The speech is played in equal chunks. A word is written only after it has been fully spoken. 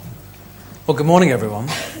Well, good morning, everyone.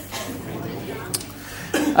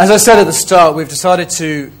 As I said at the start, we've decided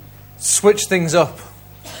to switch things up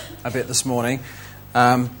a bit this morning.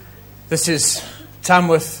 This is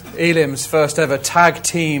Tamworth Elim's first ever tag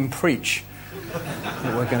team preach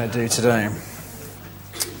that we're going to do today.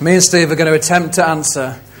 Me and Steve are going to attempt to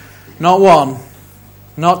answer not one,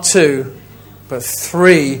 not two, but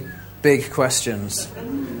three big questions.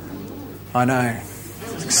 I know.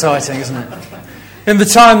 It's exciting, isn't it? In the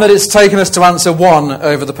time that it's taken us to answer one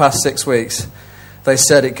over the past 6 weeks, they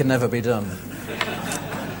said it can never be done.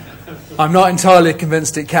 I'm not entirely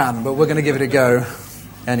convinced it can, but we're going to give it a go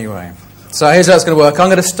anyway. So here's how it's going to work. I'm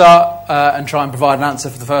going to start and try and provide an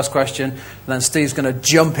answer for the first question, and then Steve's going to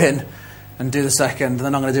jump in and do the second, and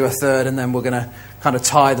then I'm going to do a third, and then we're going to kind of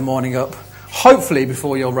tie the morning up, hopefully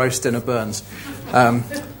before your roast dinner burns.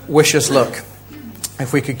 Wish us luck.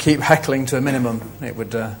 If we could keep heckling to a minimum, it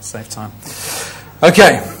would save time.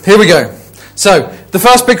 Okay, here we go. So, the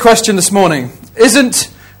first big question this morning.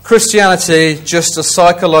 Isn't Christianity just a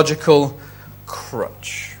psychological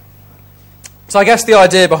crutch? So I guess the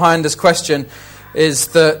idea behind this question is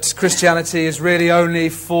that Christianity is really only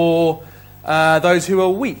for those who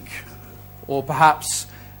are weak, or perhaps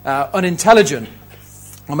unintelligent,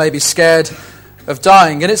 or maybe scared of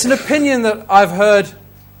dying. And it's an opinion that I've heard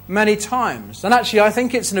many times. And actually I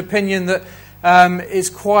think it's an opinion that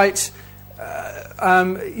is quite...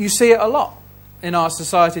 you see it a lot in our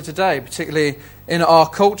society today, particularly in our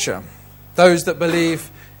culture. Those that believe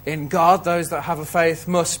in God, those that have a faith,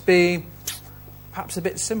 must be perhaps a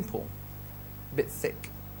bit simple, a bit thick.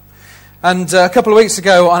 And a couple of weeks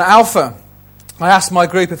ago on Alpha, I asked my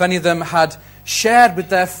group if any of them had shared with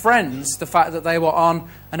their friends the fact that they were on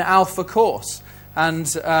an Alpha course. And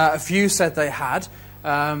a few said they had,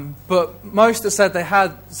 but most that said they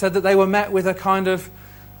had said that they were met with a kind of,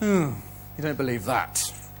 you don't believe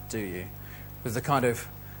that, do you? With the kind of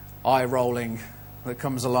eye-rolling that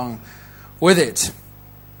comes along with it.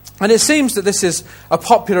 And it seems that this is a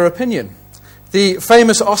popular opinion. The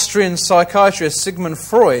famous Austrian psychiatrist Sigmund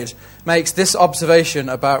Freud makes this observation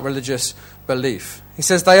about religious belief. He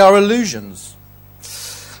says they are illusions,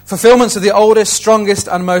 fulfillments of the oldest, strongest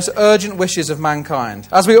and most urgent wishes of mankind.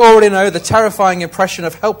 As we already know, the terrifying impression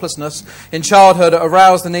of helplessness in childhood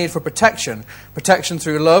aroused the need for protection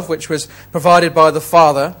through love, which was provided by the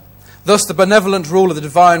Father. Thus, the benevolent rule of the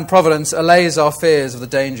divine providence allays our fears of the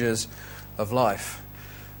dangers of life.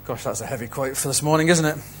 Gosh, that's a heavy quote for this morning, isn't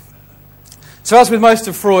it? So as with most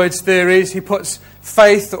of Freud's theories, he puts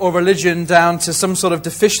faith or religion down to some sort of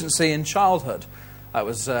deficiency in childhood. That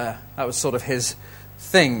was sort of his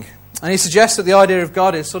thing. And he suggests that the idea of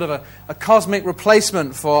God is sort of a cosmic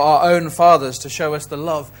replacement for our own fathers to show us the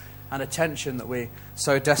love and attention that we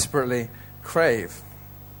so desperately crave.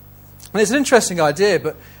 And it's an interesting idea,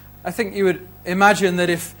 but I think you would imagine that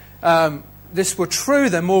if this were true,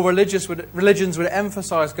 then more religions would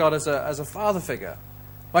emphasize God as a father figure.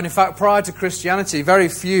 When in fact, prior to Christianity, very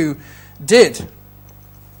few did.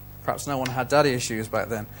 Perhaps no one had daddy issues back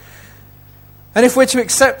then. And if we're to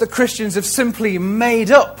accept that Christians have simply made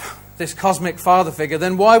up this cosmic father figure,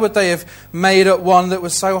 then why would they have made up one that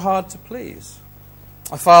was so hard to please?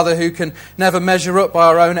 A father who can never measure up by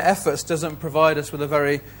our own efforts doesn't provide us with a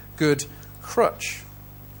very good crutch.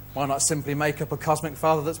 Why not simply make up a cosmic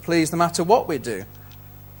father that's pleased no matter what we do?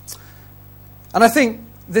 And I think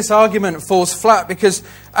this argument falls flat because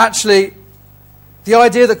actually the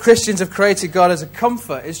idea that Christians have created God as a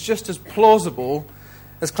comfort is just as plausible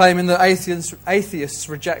as claiming that atheists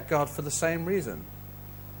reject God for the same reason.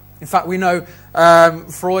 In fact, we know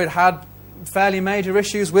Freud had fairly major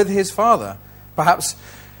issues with his father. Perhaps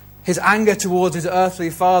his anger towards his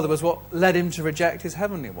earthly father was what led him to reject his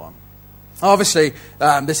heavenly one. Obviously,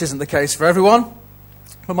 this isn't the case for everyone,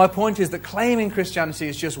 but my point is that claiming Christianity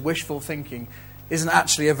is just wishful thinking isn't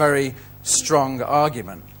actually a very strong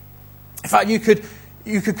argument. In fact, you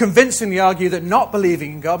could convincingly argue that not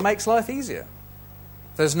believing in God makes life easier.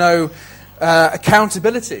 There's no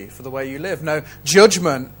accountability for the way you live, no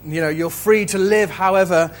judgment. You're free to live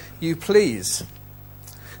however you please.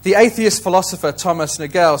 The atheist philosopher Thomas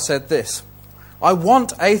Nagel said this: I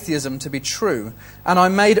want atheism to be true, and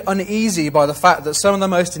I'm made uneasy by the fact that some of the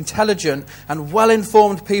most intelligent and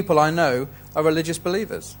well-informed people I know are religious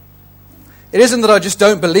believers. It isn't that I just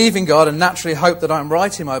don't believe in God and naturally hope that I'm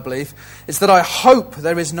right in my belief. It's that I hope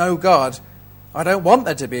there is no God. I don't want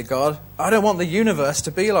there to be a God. I don't want the universe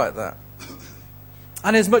to be like that.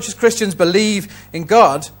 And as much as Christians believe in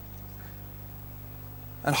God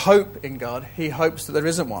and hope in God, he hopes that there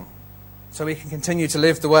isn't one, so he can continue to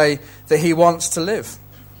live the way that he wants to live.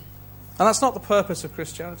 And that's not the purpose of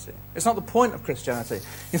Christianity. It's not the point of Christianity.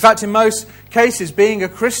 In fact, in most cases, being a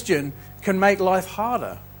Christian can make life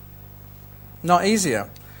harder, not easier.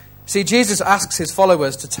 See, Jesus asks his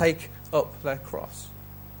followers to take up their cross.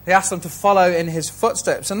 He asks them to follow in his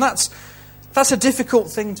footsteps. And that's a difficult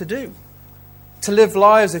thing to do. To live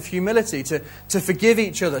lives of humility, to forgive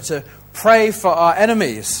each other, to pray for our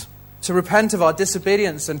enemies, to repent of our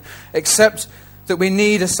disobedience and accept that we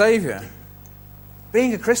need a Saviour.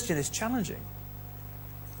 Being a Christian is challenging.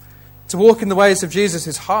 To walk in the ways of Jesus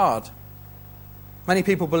is hard. Many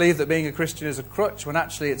people believe that being a Christian is a crutch, when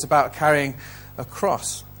actually it's about carrying a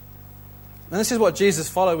cross. And this is what Jesus'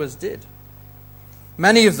 followers did.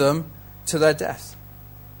 Many of them to their death.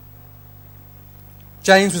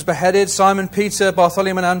 James was beheaded. Simon, Peter,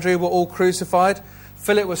 Bartholomew and Andrew were all crucified.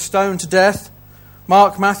 Philip was stoned to death.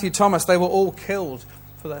 Mark, Matthew, Thomas, they were all killed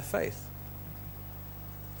for their faith.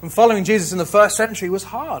 And following Jesus in the first century was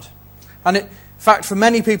hard. And in fact, for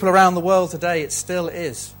many people around the world today, it still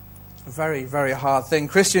is a very, very hard thing.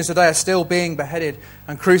 Christians today are still being beheaded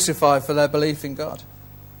and crucified for their belief in God.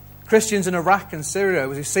 Christians in Iraq and Syria,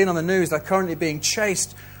 as we've seen on the news, they're currently being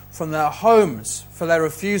chased from their homes for their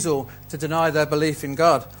refusal to deny their belief in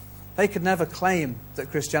God. They could never claim that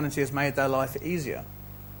Christianity has made their life easier.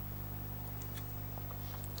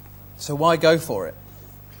 So why go for it?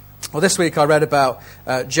 Well, this week I read about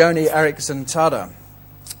Joni Eareckson Tada.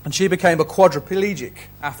 And she became a quadriplegic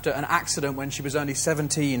after an accident when she was only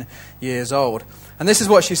 17 years old. And this is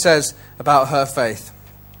what she says about her faith.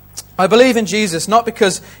 I believe in Jesus not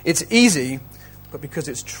because it's easy, but because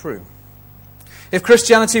it's true. If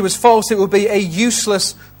Christianity was false, it would be a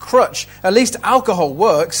useless crutch. At least alcohol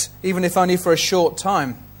works, even if only for a short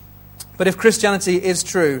time. But if Christianity is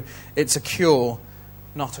true, it's a cure,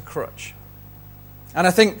 not a crutch. And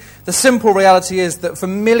I think the simple reality is that for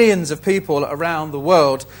millions of people around the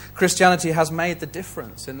world, Christianity has made the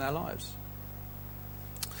difference in their lives.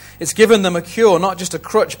 It's given them a cure, not just a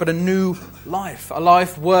crutch, but a new life. A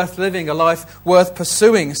life worth living, a life worth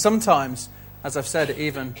pursuing, sometimes, as I've said,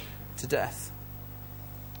 even to death.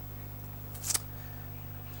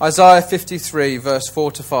 Isaiah 53, verse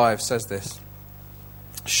 4-5 says this.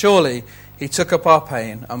 Surely he took up our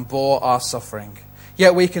pain and bore our suffering.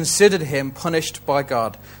 Yet we considered him punished by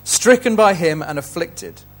God, stricken by him and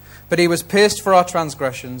afflicted. But he was pierced for our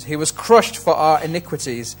transgressions, he was crushed for our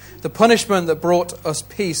iniquities. The punishment that brought us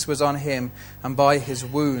peace was on him, and by his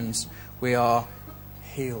wounds we are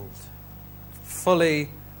healed. Fully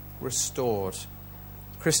restored.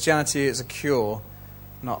 Christianity is a cure,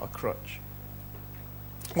 not a crutch.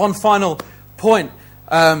 One final point.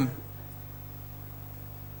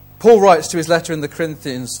 Paul writes to his letter to the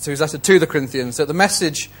Corinthians, that the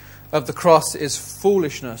message of the cross is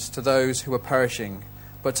foolishness to those who are perishing,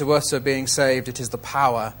 but to us who are being saved, it is the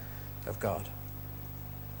power of God.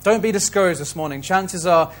 Don't be discouraged this morning. Chances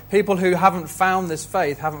are people who haven't found this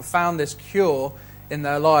faith, haven't found this cure in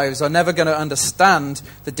their lives, are never going to understand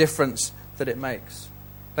the difference that it makes.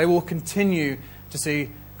 They will continue to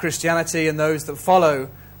see Christianity and those that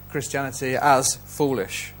follow Christianity as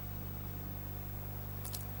foolish.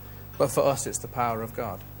 But for us, it's the power of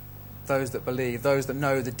God. Those that believe, those that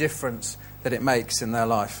know the difference that it makes in their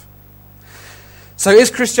life. So is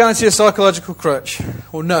Christianity a psychological crutch?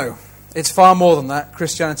 Well, no. It's far more than that.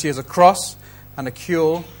 Christianity is a cross and a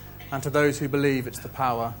cure, and to those who believe, it's the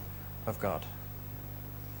power of God.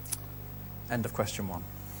 End of question 1.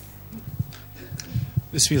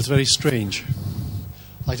 This feels very strange.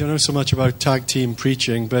 I don't know so much about tag team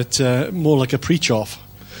preaching, but more like a preach-off.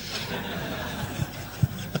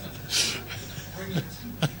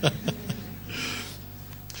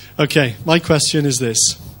 Okay, my question is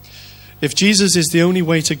this. If Jesus is the only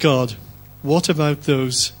way to God, what about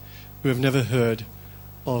those who have never heard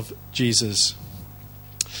of Jesus?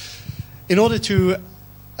 In order to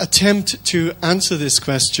attempt to answer this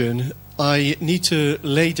question, I need to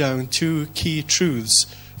lay down 2 key truths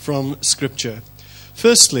from Scripture.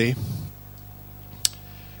 Firstly,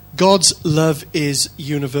 God's love is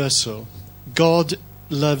universal. God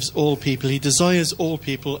loves all people. He desires all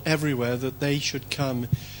people everywhere that they should come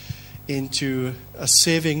into a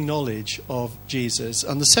saving knowledge of Jesus.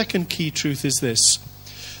 And the second key truth is this,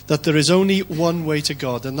 that there is only one way to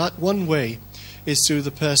God, and that one way is through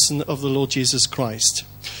the person of the Lord Jesus Christ.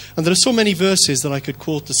 And there are so many verses that I could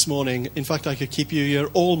quote this morning. In fact, I could keep you here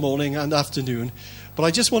all morning and afternoon. But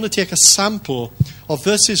I just want to take a sample of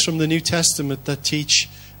verses from the New Testament that teach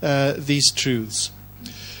these truths.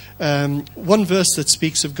 One verse that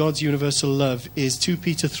speaks of God's universal love is 2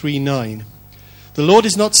 Peter 3:9. The Lord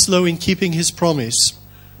is not slow in keeping his promise,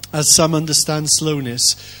 as some understand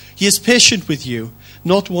slowness. He is patient with you,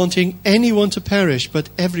 not wanting anyone to perish, but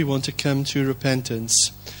everyone to come to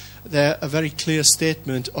repentance. They're a very clear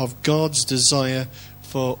statement of God's desire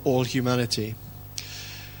for all humanity.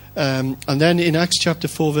 And then in Acts chapter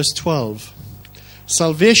 4, verse 12,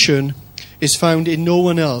 salvation is found in no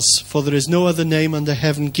one else, for there is no other name under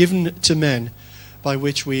heaven given to men by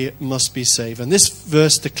which we must be saved. And this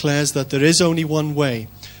verse declares that there is only one way.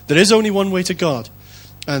 There is only one way to God,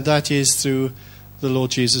 and that is through the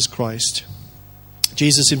Lord Jesus Christ.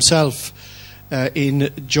 Jesus himself, in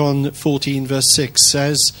John 14, verse 6,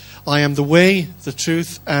 says, I am the way, the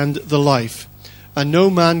truth, and the life. And no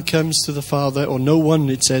man comes to the Father, or no one,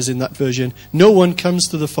 it says in that version, no one comes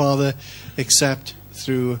to the Father except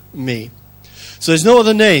through me. So there's no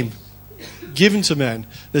other name given to men.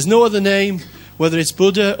 There's no other name, whether it's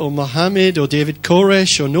Buddha or Muhammad or David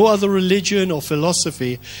Koresh or no other religion or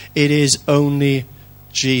philosophy. It is only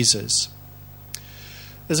Jesus.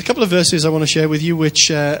 There's a couple of verses I want to share with you which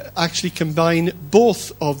actually combine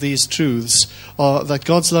both of these truths, that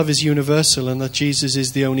God's love is universal and that Jesus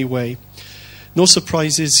is the only way. No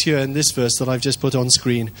surprises here in this verse that I've just put on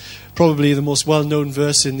screen. Probably the most well-known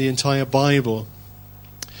verse in the entire Bible.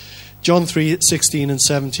 John 3:16 and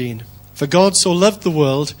 17. For God so loved the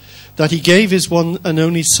world that he gave his one and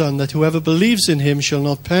only Son, that whoever believes in him shall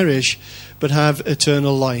not perish, but have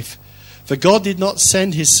eternal life. For God did not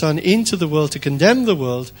send his Son into the world to condemn the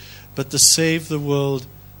world, but to save the world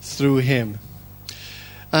through him.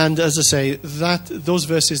 And as I say, those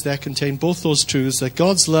verses there contain both those truths, that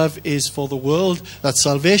God's love is for the world, that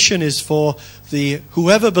salvation is for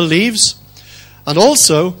whoever believes, and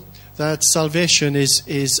also that salvation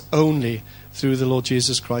is only through the Lord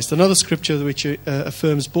Jesus Christ. Another scripture which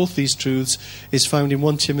affirms both these truths is found in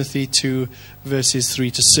 1 Timothy 2, verses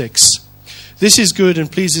 3 to 6. This is good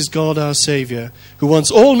and pleases God our Saviour, who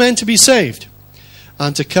wants all men to be saved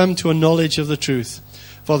and to come to a knowledge of the truth.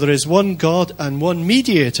 For there is one God and one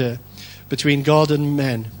mediator between God and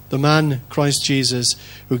men, the man Christ Jesus,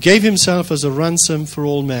 who gave himself as a ransom for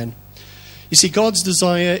all men. You see, God's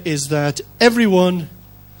desire is that everyone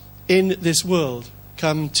in this world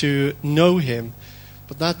come to know him.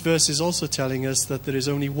 But that verse is also telling us that there is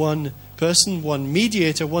only one person, one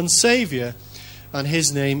mediator, one Saviour, and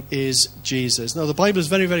his name is Jesus. Now, the Bible is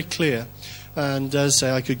very, very clear, and as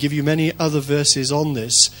I could give you many other verses on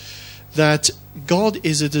this, that God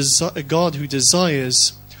is a God who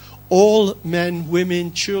desires all men,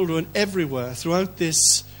 women, children, everywhere, throughout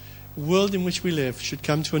this world in which we live, should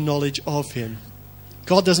come to a knowledge of him.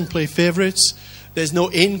 God doesn't play favourites. There's no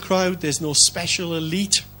in crowd. There's no special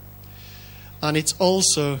elite. And it's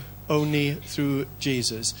also only through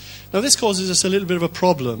Jesus. Now, this causes us a little bit of a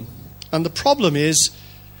problem. And the problem is,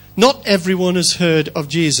 not everyone has heard of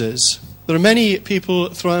Jesus. There are many people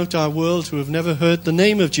throughout our world who have never heard the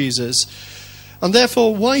name of Jesus. And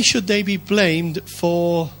therefore, why should they be blamed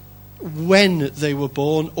for when they were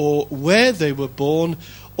born, or where they were born,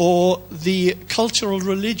 or the cultural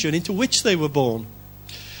religion into which they were born?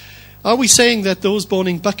 Are we saying that those born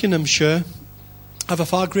in Buckinghamshire have a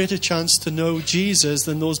far greater chance to know Jesus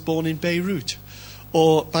than those born in Beirut,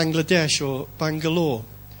 or Bangladesh, or Bangalore?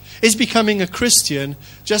 Is becoming a Christian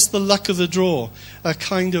just the luck of the draw, a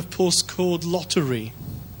kind of postcode lottery?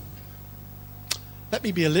 Let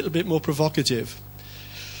me be a little bit more provocative.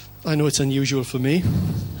 I know it's unusual for me.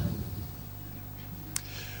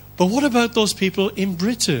 But what about those people in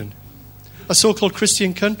Britain, a so-called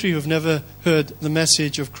Christian country who have never heard the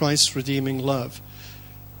message of Christ's redeeming love?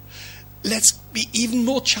 Let's be even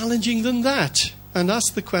more challenging than that and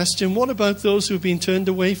ask the question, what about those who have been turned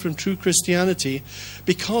away from true Christianity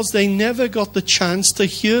because they never got the chance to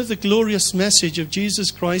hear the glorious message of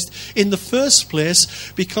Jesus Christ in the first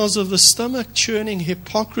place because of the stomach-churning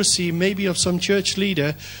hypocrisy maybe of some church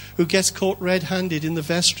leader who gets caught red-handed in the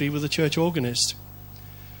vestry with a church organist?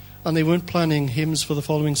 And they weren't planning hymns for the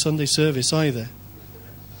following Sunday service either.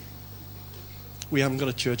 We haven't got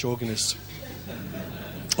a church organist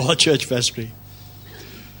or a church vestry.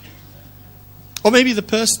 Or maybe the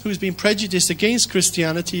person who's been prejudiced against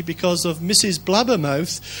Christianity because of Mrs.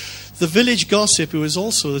 Blabbermouth, the village gossip who is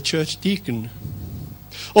also the church deacon.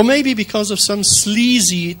 Or maybe because of some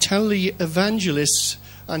sleazy tele-evangelist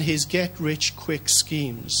and his get-rich-quick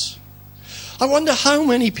schemes. I wonder how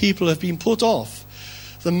many people have been put off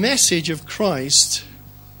the message of Christ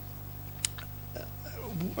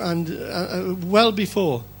and well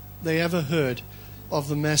before they ever heard of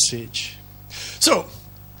the message. So,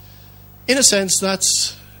 in a sense,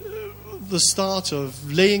 that's the start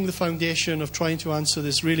of laying the foundation of trying to answer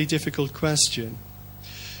this really difficult question.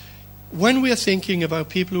 when we are thinking about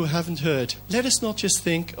people who haven't heard, let us not just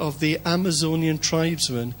think of the Amazonian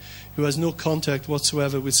tribesman who has no contact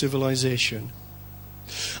whatsoever with civilization.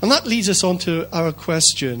 And that leads us on to our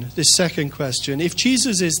question, this second question. If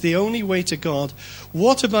Jesus is the only way to God,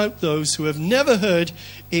 what about those who have never heard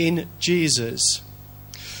in Jesus?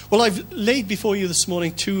 Well, I've laid before you this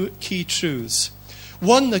morning two key truths.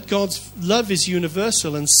 One, that God's love is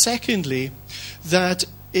universal, and secondly, that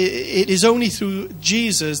it is only through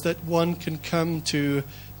Jesus that one can come to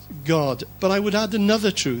God. But I would add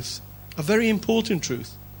another truth, a very important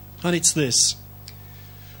truth, and it's this.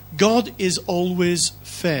 God is always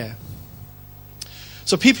fair.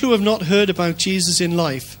 So people who have not heard about Jesus in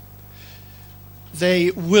life,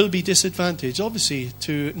 they will be disadvantaged. Obviously,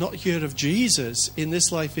 to not hear of Jesus in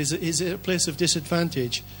this life is a place of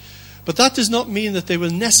disadvantage. But that does not mean that they will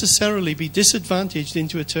necessarily be disadvantaged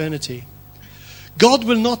into eternity. God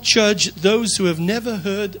will not judge those who have never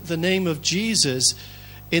heard the name of Jesus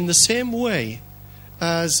in the same way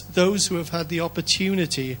as those who have had the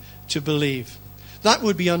opportunity to believe. That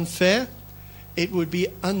would be unfair. It would be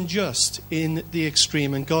unjust in the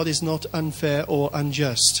extreme, and God is not unfair or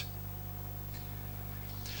unjust.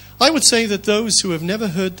 I would say that those who have never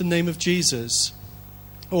heard the name of Jesus,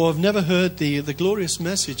 or have never heard the glorious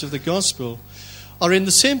message of the gospel, are in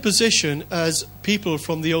the same position as people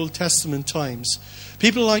from the Old Testament times.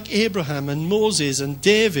 People like Abraham and Moses and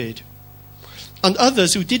David and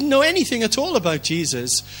others who didn't know anything at all about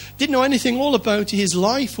Jesus, didn't know anything all about his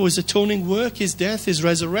life or his atoning work, his death, his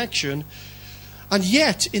resurrection. And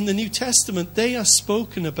yet, in the New Testament, they are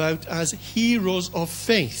spoken about as heroes of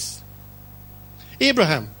faith.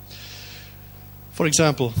 Abraham, for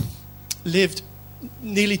example, lived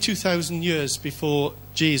nearly 2,000 years before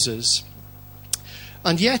Jesus.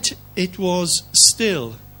 And yet, it was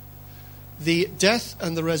still the death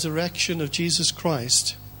and the resurrection of Jesus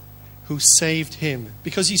Christ who saved him.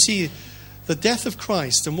 Because you see, the death of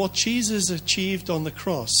Christ and what Jesus achieved on the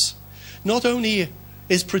cross not only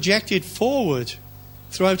is projected forward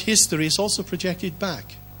throughout history, it's also projected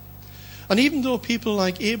back. And even though people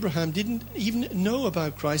like Abraham didn't even know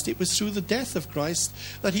about Christ, it was through the death of Christ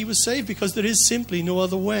that he was saved, because there is simply no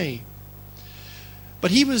other way.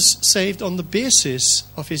 But he was saved on the basis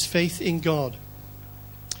of his faith in God.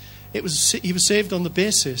 He was saved on the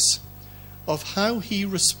basis of how he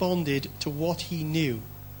responded to what he knew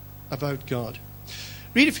about God.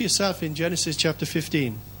 Read it for yourself in Genesis chapter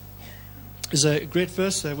 15. There's a great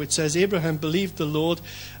verse there which says, Abraham believed the Lord,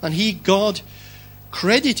 and God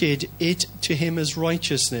credited it to him as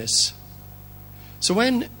righteousness. So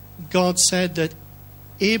when God said that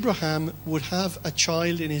Abraham would have a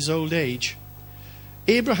child in his old age,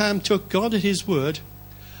 Abraham took God at his word,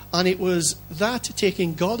 and it was that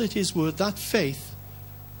taking God at his word, that faith,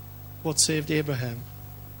 what saved Abraham.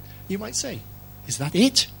 You might say, is that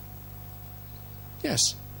it?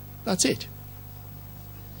 Yes, that's it.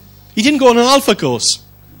 He didn't go on an alpha course.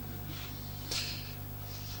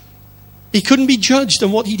 He couldn't be judged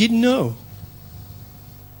on what he didn't know.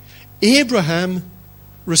 Abraham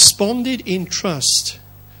responded in trust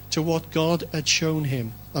to what God had shown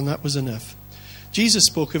him, and that was enough. Jesus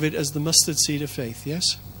spoke of it as the mustard seed of faith,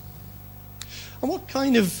 yes? And what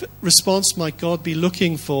kind of response might God be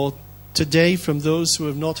looking for today from those who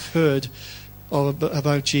have not heard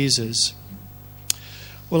about Jesus?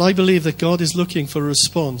 Well, I believe that God is looking for a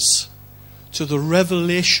response to the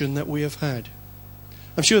revelation that we have had.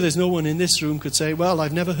 I'm sure there's no one in this room could say, well,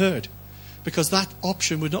 I've never heard, because that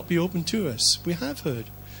option would not be open to us. We have heard.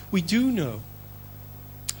 We do know.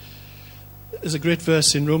 There's a great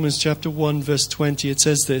verse in Romans chapter 1, verse 20. It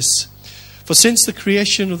says this, for since the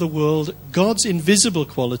creation of the world, God's invisible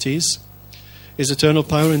qualities, his eternal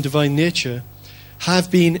power and divine nature,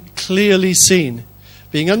 have been clearly seen,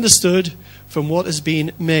 being understood from what has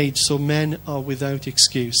been made, so men are without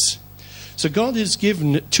excuse. So God has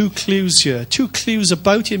given two clues here, two clues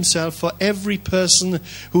about himself for every person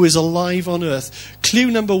who is alive on earth.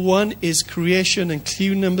 Clue number one is creation, and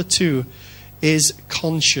clue number two is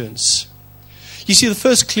conscience. You see, the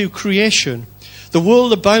first clue, creation, the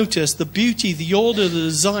world about us, the beauty, the order, the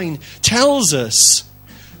design, tells us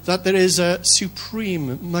that there is a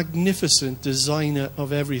supreme, magnificent designer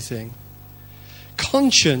of everything.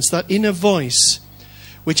 Conscience, that inner voice,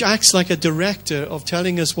 which acts like a director of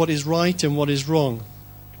telling us what is right and what is wrong.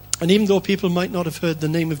 And even though people might not have heard the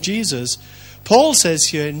name of Jesus, Paul says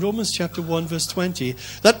here in Romans chapter 1, verse 20,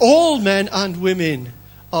 that all men and women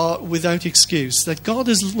are without excuse, that God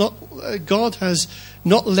has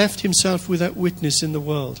not left himself without witness in the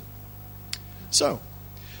world. So,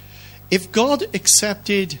 if God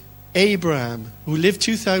accepted Abraham, who lived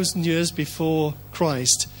 2,000 years before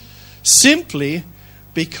Christ, simply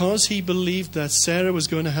because he believed that Sarah was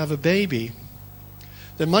going to have a baby,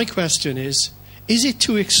 then my question is it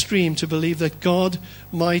too extreme to believe that God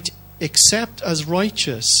might accept as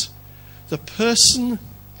righteous the person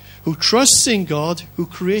who trusts in God, who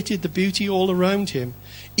created the beauty all around him,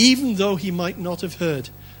 even though he might not have heard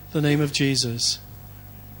the name of Jesus?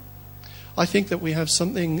 I think that we have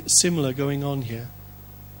something similar going on here.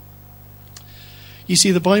 You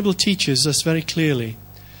see, the Bible teaches us very clearly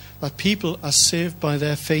that people are saved by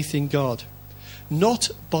their faith in God,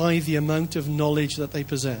 not by the amount of knowledge that they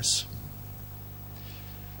possess.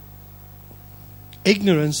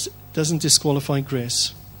 Ignorance doesn't disqualify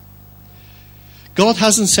grace. God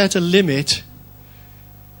hasn't set a limit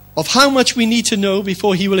of how much we need to know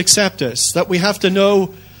before he will accept us, that we have to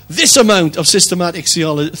know this amount of systematic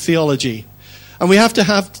theology, and we have to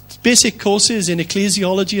have basic courses in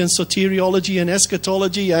ecclesiology and soteriology and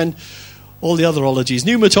eschatology and all the other ologies.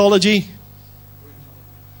 Pneumatology.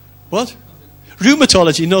 What?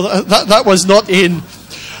 Rheumatology. No, that was not in.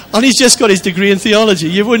 And he's just got his degree in theology.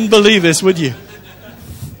 You wouldn't believe this, would you?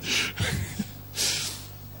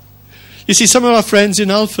 You see, some of our friends in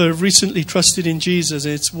Alpha have recently trusted in Jesus.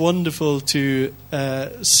 It's wonderful to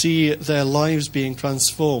see their lives being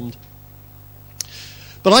transformed.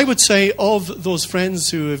 But I would say of those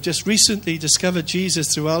friends who have just recently discovered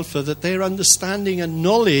Jesus through Alpha, that their understanding and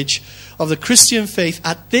knowledge of the Christian faith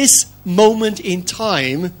at this moment in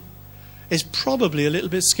time is probably a little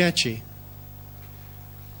bit sketchy.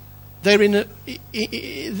 They're in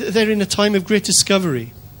a time of great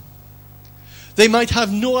discovery. They might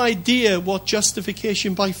have no idea what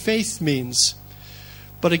justification by faith means.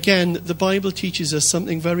 But again, the Bible teaches us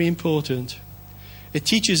something very important. It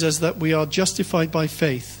teaches us that we are justified by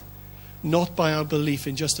faith, not by our belief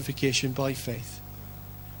in justification by faith.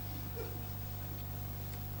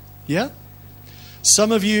 Yeah?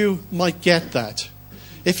 Some of you might get that.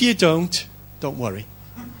 If you don't worry.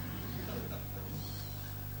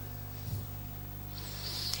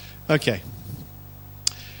 Okay.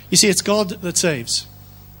 You see, it's God that saves,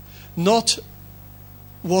 not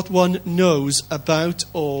what one knows about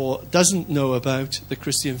or doesn't know about the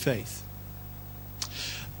Christian faith.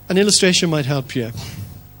 An illustration might help you,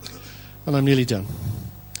 and I'm nearly done.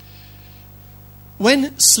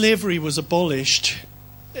 When slavery was abolished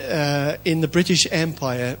in the British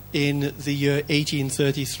Empire in the year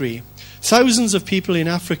 1833, thousands of people in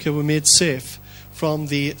Africa were made safe from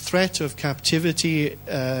the threat of captivity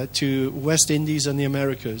to West Indies and the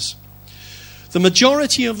Americas. The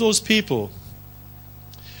majority of those people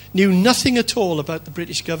knew nothing at all about the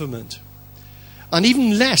British government, and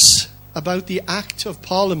even less about the Act of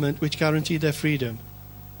Parliament which guaranteed their freedom.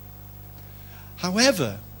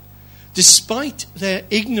 However, despite their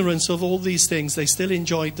ignorance of all these things, they still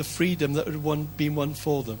enjoyed the freedom that had been won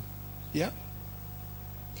for them. Yeah?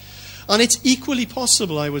 And it's equally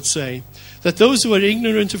possible, I would say, that those who are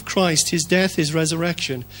ignorant of Christ, his death, his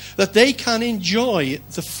resurrection, that they can enjoy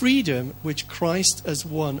the freedom which Christ has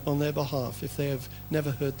won on their behalf if they have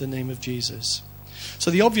never heard the name of Jesus.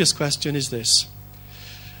 So the obvious question is this: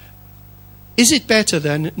 is it better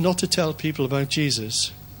then not to tell people about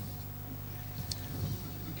Jesus?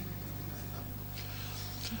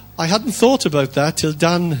 I hadn't thought about that till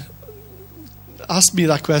Dan asked me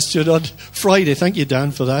that question on Friday. Thank you,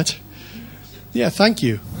 Dan, for that. Yeah, thank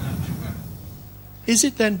you. Is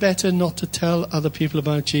it then better not to tell other people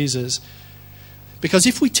about Jesus? Because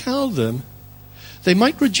if we tell them, they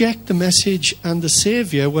might reject the message and the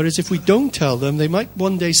Saviour, whereas if we don't tell them, they might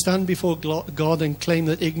one day stand before God and claim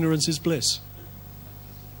that ignorance is bliss.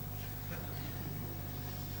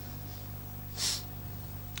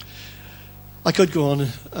 I could go on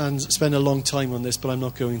and spend a long time on this, but I'm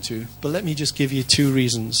not going to. But let me just give you two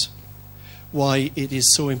reasons why it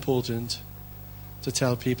is so important to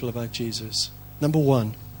tell people about Jesus. Number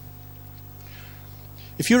one,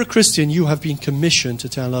 if you're a Christian, you have been commissioned to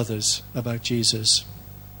tell others about Jesus.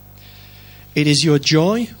 It is your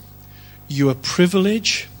joy, your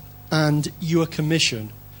privilege, and your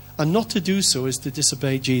commission. And not to do so is to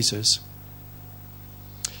disobey Jesus.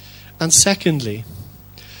 And secondly,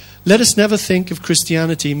 let us never think of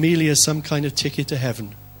Christianity merely as some kind of ticket to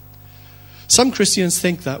heaven. Some Christians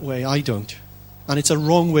think that way. I don't. And it's a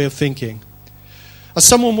wrong way of thinking. As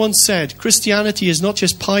someone once said, Christianity is not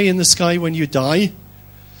just pie in the sky when you die.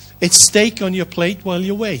 It's steak on your plate while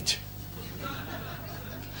you wait.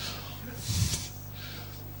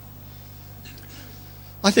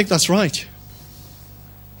 I think that's right.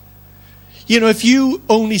 You know, if you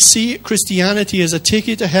only see Christianity as a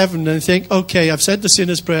ticket to heaven and think, okay, I've said the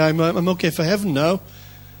sinner's prayer, I'm okay for heaven now,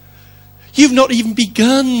 You've not even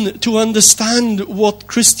begun to understand what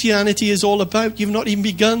Christianity is all about. You've not even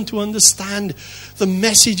begun to understand the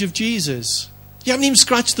message of Jesus. You haven't even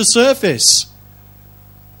scratched the surface.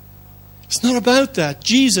 It's not about that.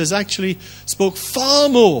 Jesus actually spoke far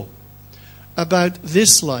more about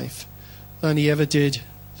this life than he ever did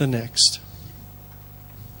the next.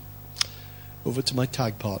 Over to my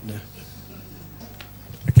tag partner.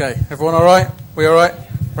 Okay, everyone all right? We all right?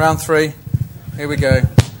 Round 3. Here we go.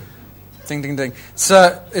 Ding, ding, ding.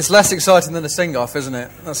 So it's less exciting than a sing-off, isn't it?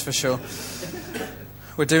 That's for sure.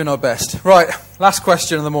 We're doing our best. Right, last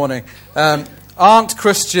question of the morning. Aren't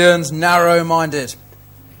Christians narrow-minded?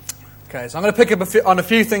 Okay, so I'm going to pick up on a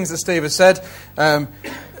few things that Steve has said and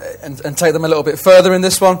take them a little bit further in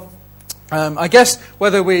this one. I guess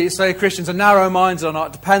whether we say Christians are narrow-minded or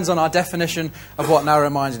not depends on our definition of what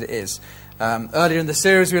narrow-minded is. Earlier in the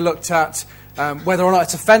series we looked at whether or not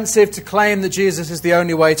it's offensive to claim that Jesus is the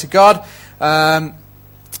only way to God,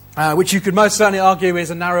 which you could most certainly argue is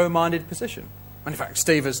a narrow-minded position. And in fact,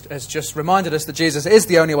 Steve has just reminded us that Jesus is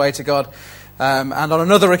the only way to God. And on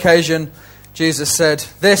another occasion, Jesus said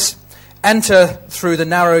this, "Enter through the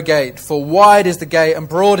narrow gate, for wide is the gate and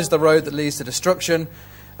broad is the road that leads to destruction,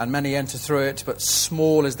 and many enter through it, but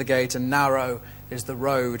small is the gate and narrow is the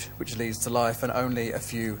road which leads to life, and only a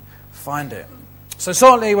few find it." So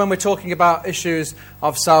certainly when we're talking about issues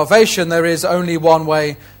of salvation, there is only one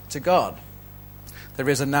way to God. There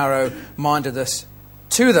is a narrow-mindedness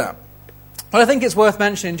to that. But I think it's worth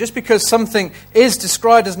mentioning, just because something is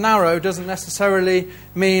described as narrow doesn't necessarily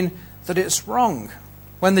mean that it's wrong.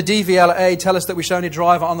 When the DVLA tell us that we should only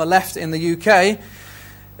drive on the left in the UK,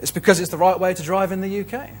 it's because it's the right way to drive in the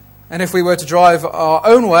UK. And if we were to drive our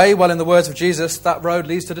own way, well, in the words of Jesus, that road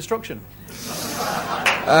leads to destruction.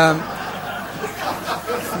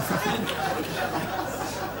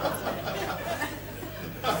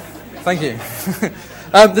 Thank you.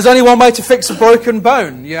 There's only one way to fix a broken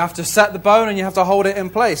bone. You have to set the bone and you have to hold it in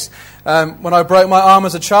place. When I broke my arm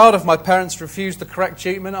as a child, if my parents refused the correct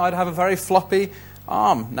treatment, I'd have a very floppy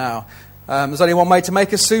arm now. There's only one way to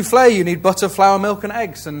make a souffle. You need butter, flour, milk and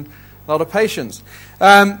eggs and a lot of patience.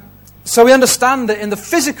 So we understand that in the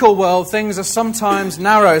physical world, things are sometimes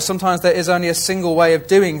narrow. Sometimes there is only a single way of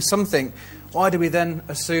doing something. Why do we then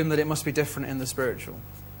assume that it must be different in the spiritual?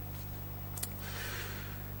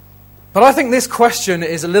 But I think this question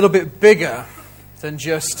is a little bit bigger than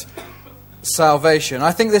just salvation.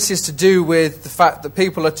 I think this is to do with the fact that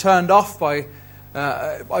people are turned off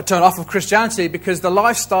of Christianity because the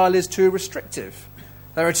lifestyle is too restrictive.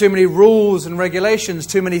 There are too many rules and regulations,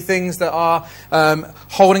 too many things that are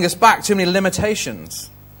holding us back, too many limitations.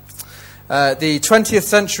 The 20th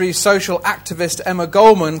century social activist Emma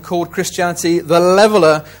Goldman called Christianity the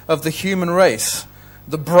leveller of the human race,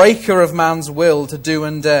 the breaker of man's will to do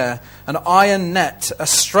and dare, an iron net, a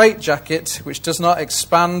straitjacket which does not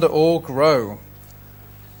expand or grow.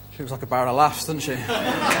 She looks like a barrel of laughs, doesn't she?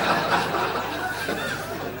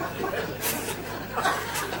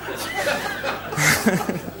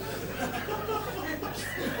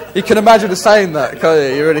 You can imagine her saying that, can't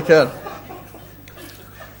you? You really can.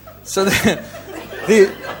 So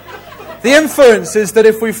the inference is that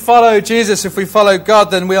if we follow Jesus, if we follow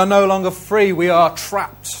God, then we are no longer free, we are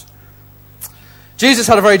trapped. Jesus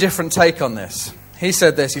had a very different take on this. He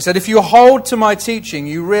said this, he said, "If you hold to my teaching,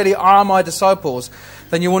 you really are my disciples,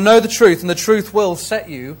 then you will know the truth, and the truth will set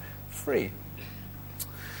you free."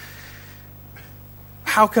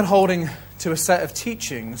 How can holding to a set of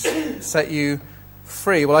teachings set you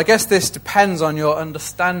free? Well, I guess this depends on your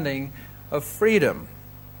understanding of freedom.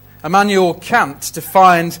 Immanuel Kant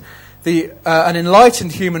defined an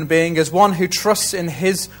enlightened human being as one who trusts in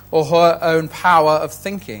his or her own power of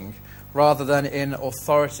thinking rather than in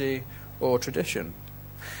authority or tradition.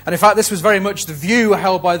 And in fact, this was very much the view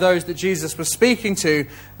held by those that Jesus was speaking to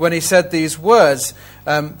when he said these words.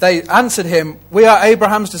 They answered him, "We are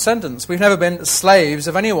Abraham's descendants. We've never been slaves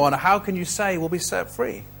of anyone. How can you say we'll be set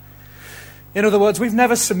free?" In other words, we've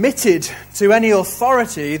never submitted to any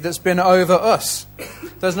authority that's been over us.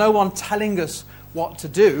 There's no one telling us what to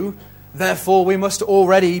do. Therefore, we must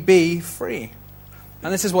already be free.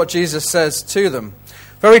 And this is what Jesus says to them.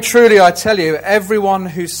 "Very truly, I tell you, everyone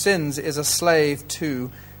who sins is a slave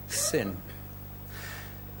to sin."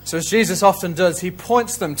 So as Jesus often does, he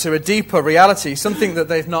points them to a deeper reality, something that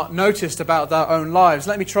they've not noticed about their own lives.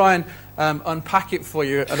 Let me try and unpack it for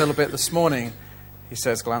you a little bit this morning, he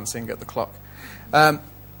says, glancing at the clock.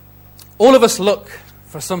 All of us look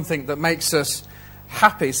for something that makes us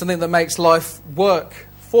happy, something that makes life work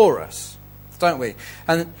for us, don't we?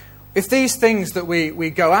 And if these things that we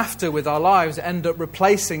go after with our lives end up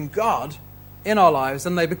replacing God, in our lives,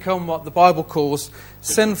 then they become what the Bible calls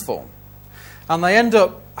sinful. And they end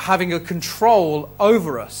up having a control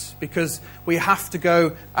over us because we have to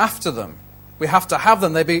go after them. We have to have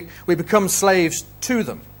them. We become slaves to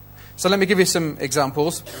them. So let me give you some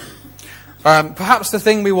examples. Perhaps the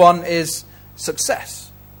thing we want is success.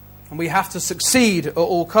 And we have to succeed at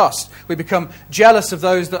all costs. We become jealous of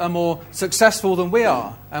those that are more successful than we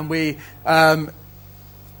are. And we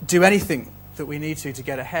do anything that we need to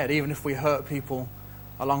get ahead, even if we hurt people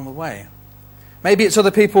along the way. Maybe it's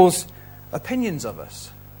other people's opinions of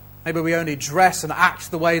us. Maybe we only dress and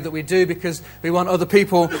act the way that we do because we want other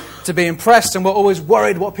people to be impressed, and we're always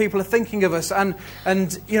worried what people are thinking of us. And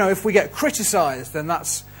if we get criticised, then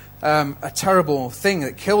that's a terrible thing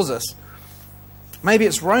that kills us. Maybe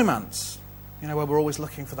it's romance, where we're always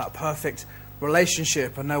looking for that perfect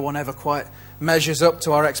relationship and no one ever quite measures up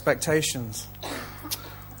to our expectations.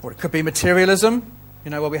 Or it could be materialism,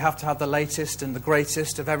 where we have to have the latest and the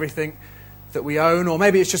greatest of everything that we own. Or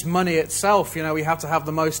maybe it's just money itself, we have to have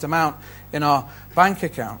the most amount in our bank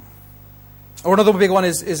account. Or another big one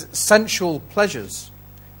is sensual pleasures,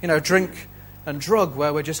 drink and drug,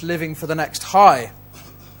 where we're just living for the next high.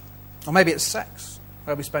 Or maybe it's sex,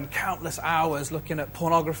 where we spend countless hours looking at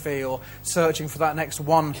pornography or searching for that next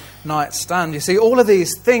one-night stand. You see, all of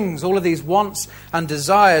these things, all of these wants and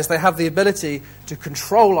desires, they have the ability to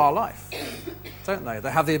control our life, don't they? They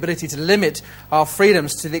have the ability to limit our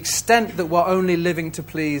freedoms to the extent that we're only living to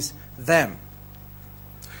please them.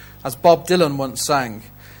 As Bob Dylan once sang,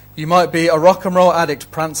 you might be a rock and roll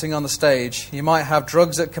addict prancing on the stage. You might have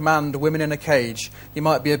drugs at command, women in a cage. You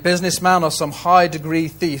might be a businessman or some high-degree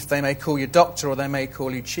thief. They may call you doctor or they may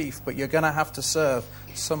call you chief, but you're going to have to serve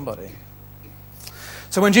somebody.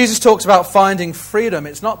 So when Jesus talks about finding freedom,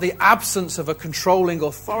 it's not the absence of a controlling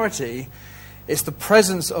authority, it's the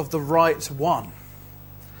presence of the right one.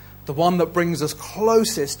 The one that brings us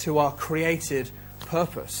closest to our created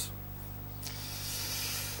purpose.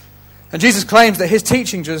 And Jesus claims that his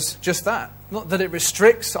teaching does just that. Not that it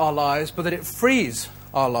restricts our lives, but that it frees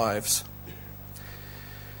our lives.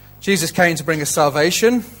 Jesus came to bring us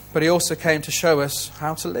salvation, but he also came to show us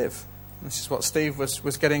how to live. This is what Steve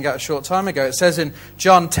was getting at a short time ago. It says in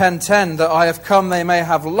John 10:10 that I have come they may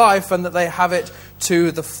have life and that they have it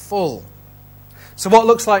to the full. So what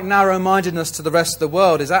looks like narrow-mindedness to the rest of the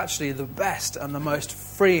world is actually the best and the most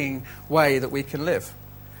freeing way that we can live.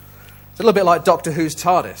 It's a little bit like Doctor Who's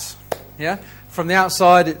TARDIS. Yeah? From the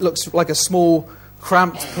outside, it looks like a small,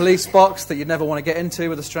 cramped police box that you'd never want to get into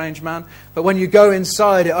with a strange man. But when you go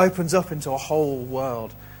inside, it opens up into a whole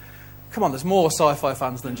world. Come on, there's more sci-fi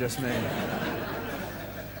fans than just me.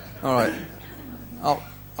 All right.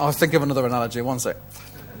 I'll think of another analogy. One sec.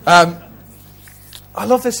 I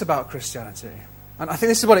love this about Christianity. And I think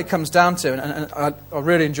this is what it comes down to. And I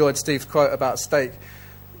really enjoyed Steve's quote about steak.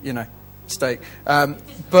 Steak.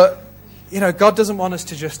 But God doesn't want us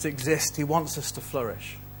to just exist. He wants us to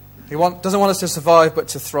flourish. He doesn't want us to survive, but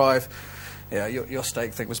to thrive. Yeah, your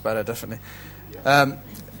steak thing was better, definitely. On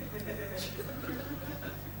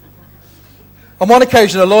one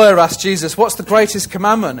occasion, a lawyer asked Jesus, what's the greatest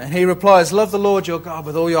commandment? And he replies, love the Lord your God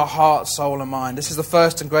with all your heart, soul and mind. This is the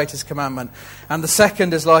first and greatest commandment. And the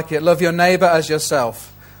second is like it, love your neighbour as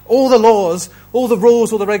yourself. All the laws, all the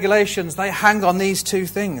rules, all the regulations, they hang on these two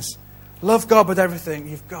things. Love God with everything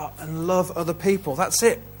you've got and love other people. That's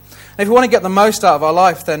it. And if we want to get the most out of our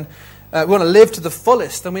life, then we want to live to the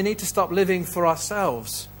fullest, then we need to stop living for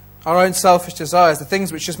ourselves, our own selfish desires, the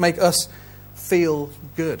things which just make us feel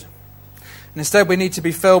good. And instead we need to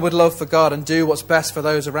be filled with love for God and do what's best for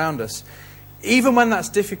those around us, even when that's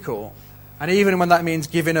difficult, and even when that means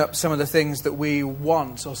giving up some of the things that we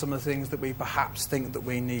want or some of the things that we perhaps think that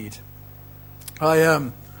we need.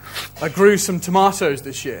 I grew some tomatoes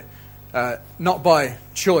this year. Not by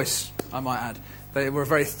choice, I might add. They were a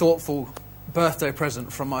very thoughtful birthday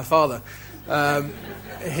present from my father.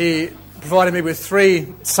 He provided me with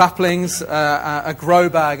 3 saplings, a grow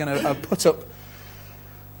bag, and a put-up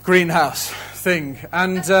greenhouse thing.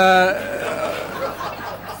 And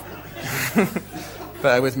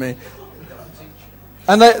bear with me.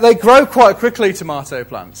 And they grow quite quickly, tomato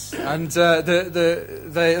plants, and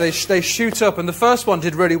they shoot up. And the first one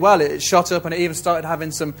did really well. It shot up, and it even started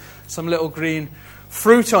having some little green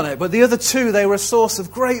fruit on it. But the other 2, they were a source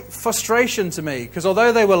of great frustration to me, because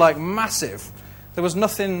although they were like massive, there was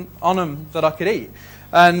nothing on them that I could eat.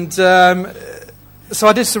 And so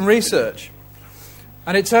I did some research,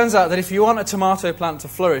 and it turns out that if you want a tomato plant to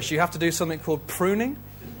flourish, you have to do something called pruning,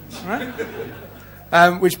 right?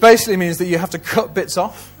 Which basically means that you have to cut bits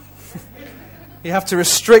off. You have to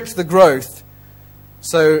restrict the growth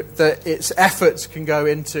so that its efforts can go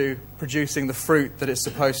into producing the fruit that it's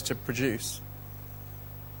supposed to produce,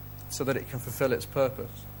 so that it can fulfill its purpose.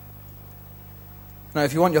 Now,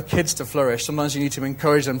 if you want your kids to flourish, sometimes you need to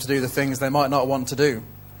encourage them to do the things they might not want to do.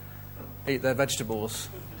 Eat their vegetables,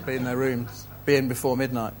 be in their rooms, be in before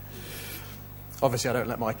midnight. Obviously, I don't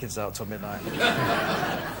let my kids out till midnight.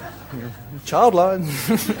 Childline.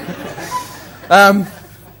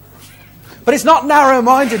 But it's not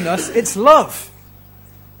narrow-mindedness, it's love.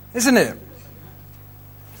 Isn't it?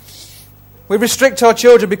 We restrict our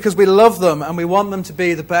children because we love them and we want them to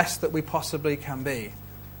be the best that we possibly can be.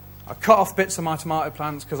 I cut off bits of my tomato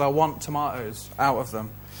plants because I want tomatoes out of them.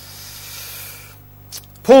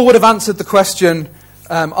 Paul would have answered the question,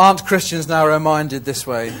 aren't Christians narrow-minded this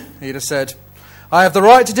way? He'd have said, I have the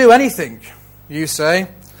right to do anything, you say,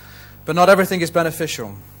 but not everything is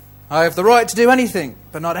beneficial. I have the right to do anything,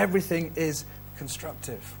 but not everything is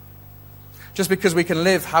constructive. Just because we can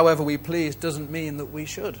live however we please doesn't mean that we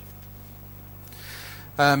should.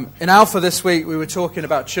 In Alpha this week, we were talking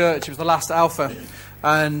about church. It was the last Alpha.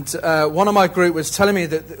 And one of my group was telling me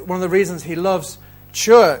that one of the reasons he loves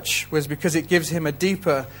church was because it gives him a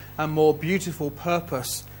deeper and more beautiful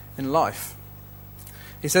purpose in life.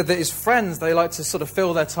 He said that his friends, they like to sort of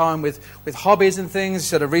fill their time with hobbies and things. He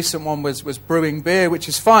said a recent one was brewing beer, which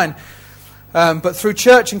is fine. But through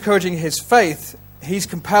church encouraging his faith, he's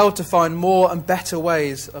compelled to find more and better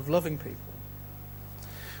ways of loving people,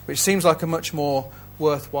 which seems like a much more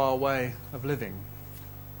worthwhile way of living,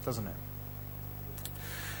 doesn't it?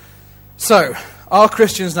 So, are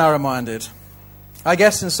Christians narrow-minded? I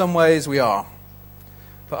guess in some ways we are,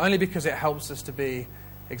 but only because it helps us to be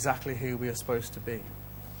exactly who we are supposed to be.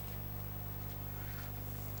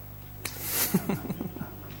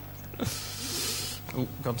 Oh,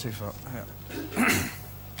 gone too far. Yeah.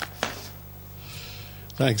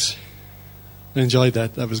 Thanks. I enjoyed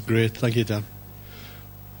that. That was great. Thank you, Dan.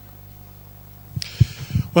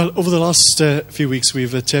 Well, over the last few weeks,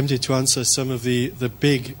 we've attempted to answer some of the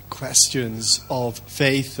big questions of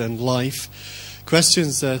faith and life,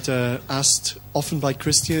 questions that are asked often by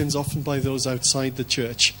Christians, often by those outside the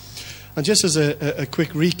church. And just as a quick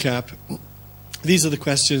recap, these are the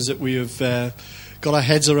questions that we have got our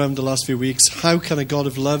heads around the last few weeks. How can a God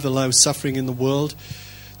of love allow suffering in the world?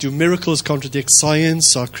 Do miracles contradict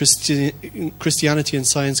science? Are Christianity and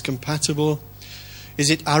science compatible? Is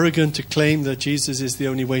it arrogant to claim that Jesus is the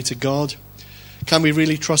only way to God? Can we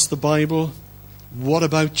really trust the Bible? What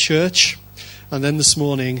about church? And then this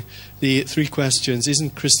morning, the three questions.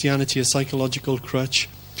 Isn't Christianity a psychological crutch?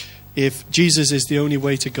 If Jesus is the only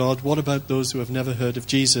way to God, what about those who have never heard of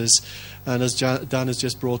Jesus? And as Dan has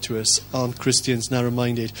just brought to us, aren't Christians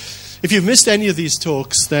narrow-minded? If you've missed any of these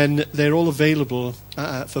talks, then they're all available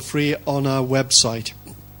for free on our website.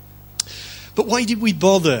 But why did we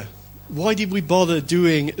bother? Why did we bother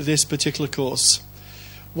doing this particular course?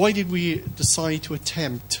 Why did we decide to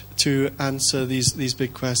attempt to answer these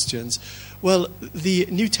big questions? Well, the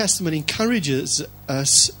New Testament encourages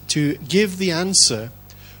us to give the answer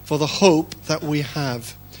for the hope that we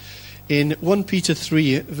have. In 1 Peter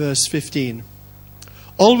 3, verse 15,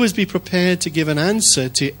 always be prepared to give an answer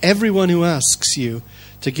to everyone who asks you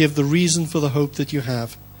to give the reason for the hope that you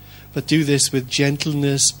have, but do this with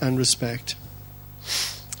gentleness and respect.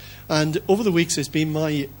 And over the weeks, it's been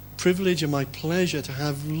my privilege and my pleasure to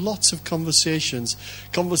have lots of conversations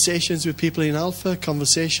with people in Alpha,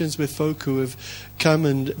 conversations with folk who have come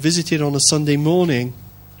and visited on a Sunday morning,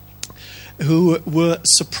 who were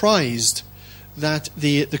surprised that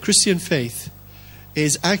the Christian faith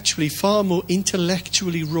is actually far more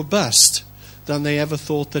intellectually robust than they ever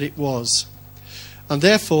thought that it was. And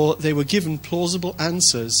therefore, they were given plausible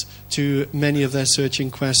answers to many of their searching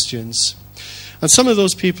questions. And some of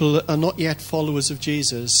those people are not yet followers of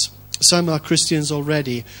Jesus. Some are Christians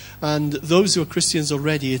already. And those who are Christians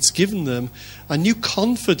already, it's given them a new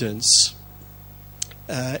confidence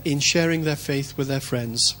in sharing their faith with their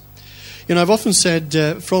friends. You know, I've often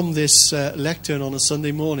said from this lectern on a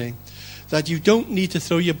Sunday morning that you don't need to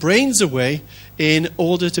throw your brains away in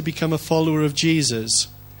order to become a follower of Jesus.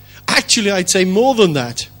 Actually, I'd say more than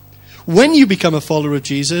that. When you become a follower of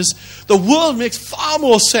Jesus, the world makes far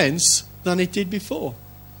more sense than it did before.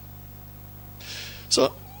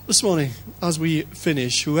 So, this morning, as we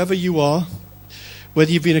finish, whoever you are,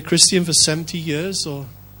 whether you've been a Christian for 70 years or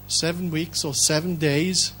 7 weeks or 7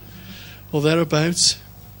 days or thereabouts,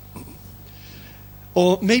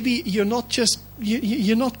 or maybe you're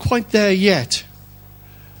not quite there yet,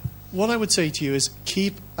 what I would say to you is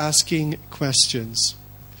keep asking questions.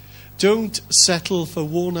 Don't settle for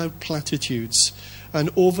worn-out platitudes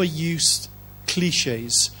and overused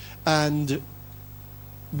cliches and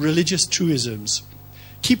religious truisms.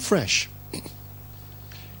 Keep fresh.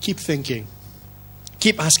 Keep thinking.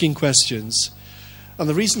 Keep asking questions. And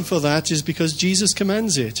the reason for that is because Jesus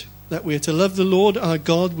commands it, that we're to love the Lord our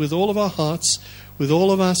God with all of our hearts, with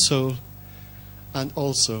all of our soul, and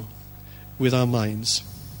also with our minds.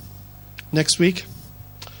 Next week,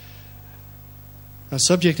 our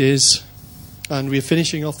subject is, and we're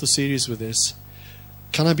finishing off the series with this,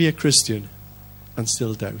 can I be a Christian and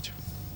still doubt?